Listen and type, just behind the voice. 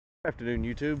Good afternoon,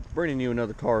 YouTube. Bringing you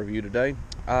another car review today.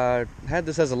 I had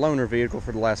this as a loaner vehicle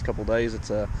for the last couple days.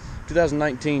 It's a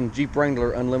 2019 Jeep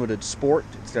Wrangler Unlimited Sport.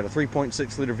 It's got a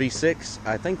 3.6 liter V6,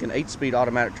 I think an 8-speed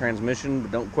automatic transmission,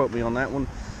 but don't quote me on that one.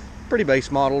 Pretty base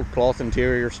model, cloth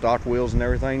interior, stock wheels and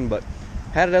everything, but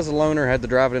had it as a loaner, had to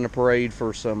drive it in a parade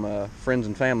for some friends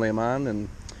and family of mine, and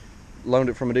loaned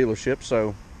it from a dealership,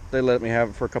 so they let me have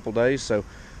it for a couple days, so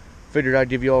figured I'd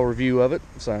give you all a review of it.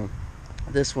 So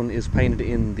this one is painted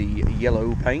in the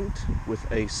yellow paint with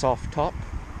a soft top.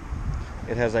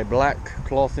 It has a black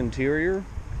cloth interior,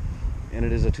 and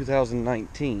it is a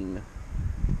 2019.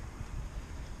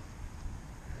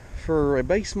 For a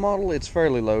base model, it's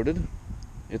fairly loaded.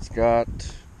 It's got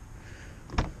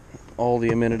all the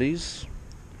amenities.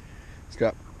 It's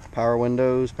got power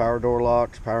windows, power door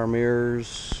locks, power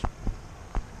mirrors,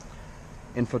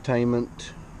 infotainment,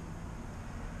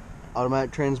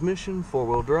 automatic transmission,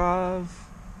 4-wheel drive.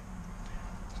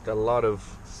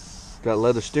 It's got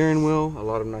leather steering wheel, a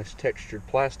lot of nice textured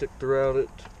plastic throughout it,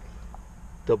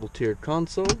 double tiered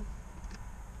console,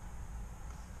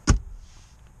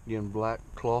 again black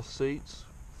cloth seats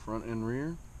front and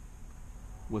rear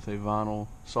with a vinyl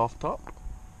soft top.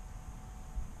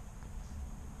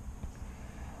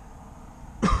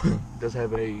 Does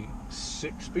have a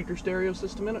 6-speaker stereo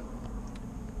system in it,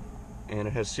 and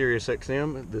it has Sirius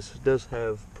XM. This does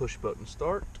have push button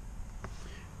start.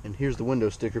 And here's the window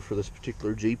sticker for this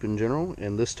particular Jeep in general,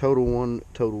 and this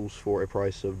totals for a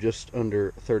price of just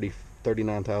under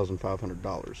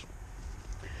 $39,500.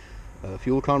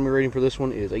 Fuel economy rating for this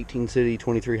one is 18 city,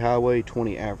 23 highway,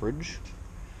 20 average.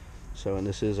 So, and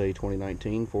this is a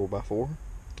 2019 4x4.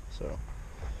 So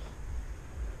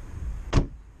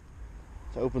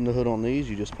to open the hood on these,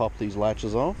 you just pop these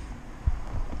latches off,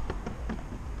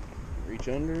 reach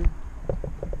under, and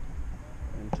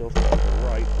tilt it to the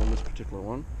right on this particular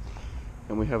one.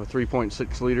 And we have a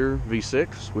 3.6 liter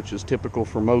V6, which is typical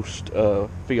for most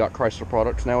Fiat Chrysler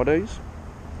products nowadays.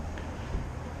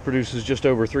 Produces just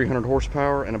over 300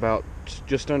 horsepower and about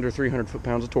just under 300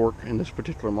 foot-pounds of torque in this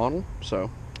particular model. So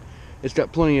it's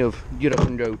got plenty of get up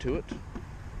and go to it.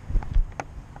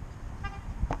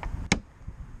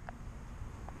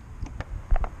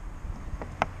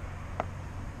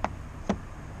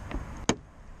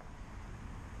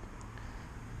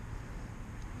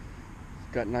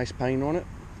 Got nice paint on it,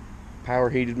 power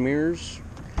heated mirrors,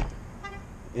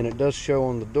 and it does show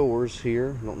on the doors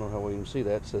here, I don't know how well you can see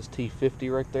that, it says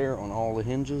T50 right there on all the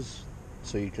hinges,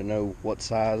 so you can know what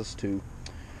size to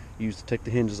use to take the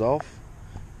hinges off.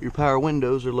 Your power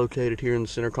windows are located here in the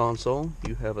center console.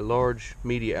 You have a large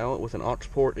media outlet with an aux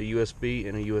port, a USB,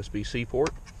 and a USB-C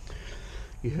port.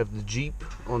 You have the Jeep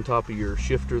on top of your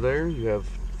shifter there. You have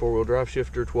 4-wheel drive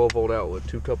shifter, 12-volt outlet,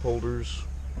 2 cup holders,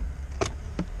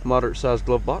 moderate sized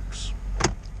glove box. I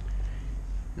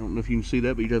don't know if you can see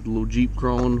that, but you got the little Jeep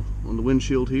crawling on the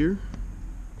windshield here.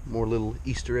 More little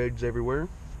Easter eggs everywhere.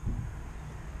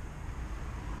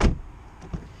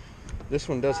 This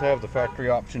one does have the factory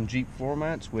option Jeep floor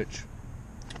mats, which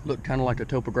look kind of like a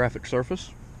topographic surface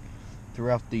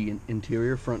throughout the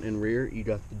interior, front and rear. You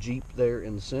got the Jeep there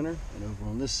in the center, and over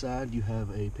on this side you have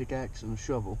a pickaxe and a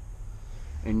shovel.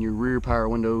 And your rear power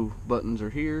window buttons are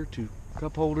here, 2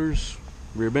 cup holders,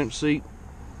 rear bench seat.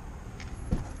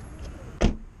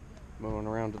 Moving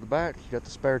around to the back, you got the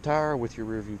spare tire with your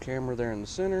rear view camera there in the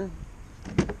center.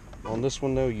 On this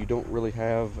one though, you don't really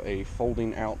have a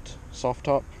folding out soft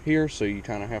top here, so you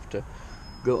kind of have to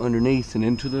go underneath and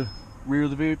into the rear of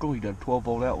the vehicle. You got a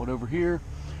 12-volt outlet over here.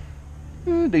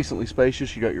 Decently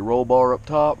spacious. You got your roll bar up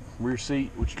top, rear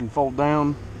seat which you can fold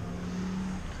down.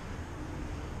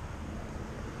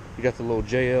 You got the little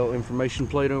JL information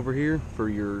plate over here for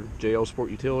your JL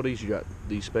Sport Utilities. You got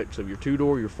the specs of your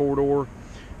 2-door, your 4-door,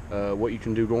 what you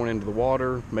can do going into the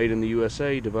water, made in the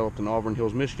USA, developed in Auburn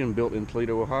Hills, Michigan, built in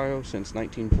Toledo, Ohio since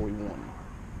 1941.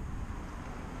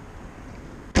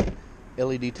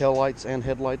 LED tail lights and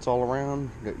headlights all around.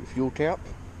 You got your fuel cap.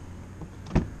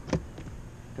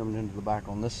 Coming into the back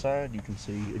on this side, you can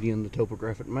see again the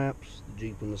topographic maps, the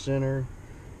Jeep in the center,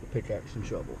 the pickaxe and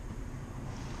shovel.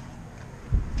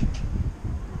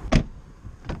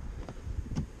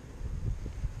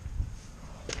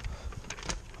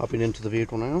 Hopping into the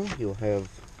vehicle now, you'll have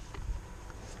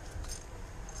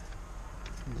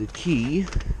the key,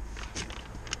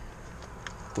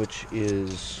 which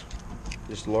is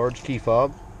this large key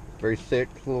fob, very thick,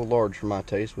 a little large for my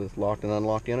taste, with lock and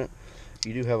unlock in it.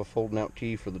 You do have a folding out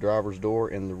key for the driver's door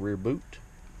and the rear boot.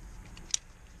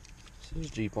 This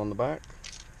is Jeep on the back.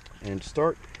 And to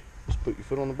start, just put your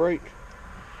foot on the brake,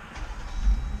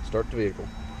 start the vehicle.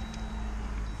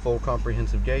 full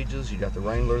comprehensive gauges. You got the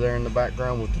Wrangler there in the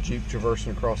background with the Jeep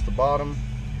traversing across the bottom.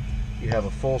 You have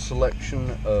a full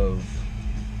selection of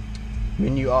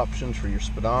menu options for your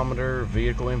speedometer,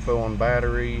 vehicle info on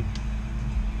battery,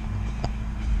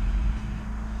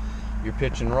 your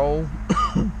pitch and roll,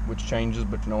 which changes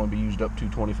but can only be used up to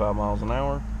 25 miles an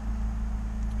hour,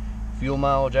 fuel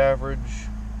mileage average,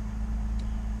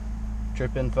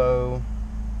 trip info,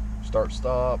 start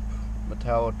stop,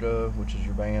 Metallica, which is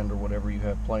your band or whatever you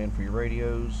have playing for your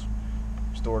radios,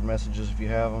 stored messages if you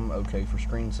have them, okay for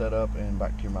screen setup, and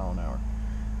back to your mile an hour.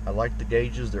 I like the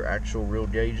gauges. They're actual real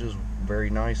gauges, very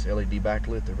nice, LED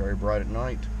backlit, they're very bright at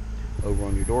night. Over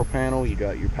on your door panel you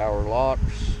got your power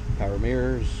locks, power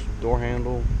mirrors, door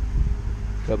handle,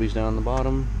 cubbies down the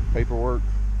bottom, paperwork,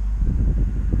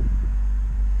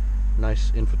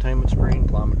 nice infotainment screen,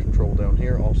 climate control down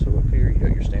here. Also up here you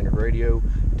got your standard radio,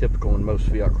 typical in most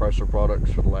Fiat Chrysler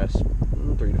products for the last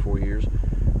 3 to 4 years.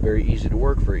 Very easy to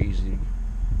work, very easy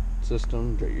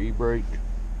system. Got your e-brake.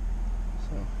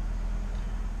 So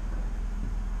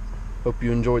hope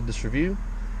you enjoyed this review.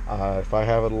 If I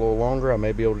have it a little longer, I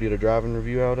may be able to get a driving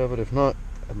review out of it. If not,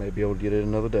 I may be able to get it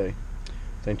another day.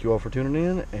 Thank you all for tuning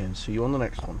in, and see you on the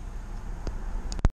next one.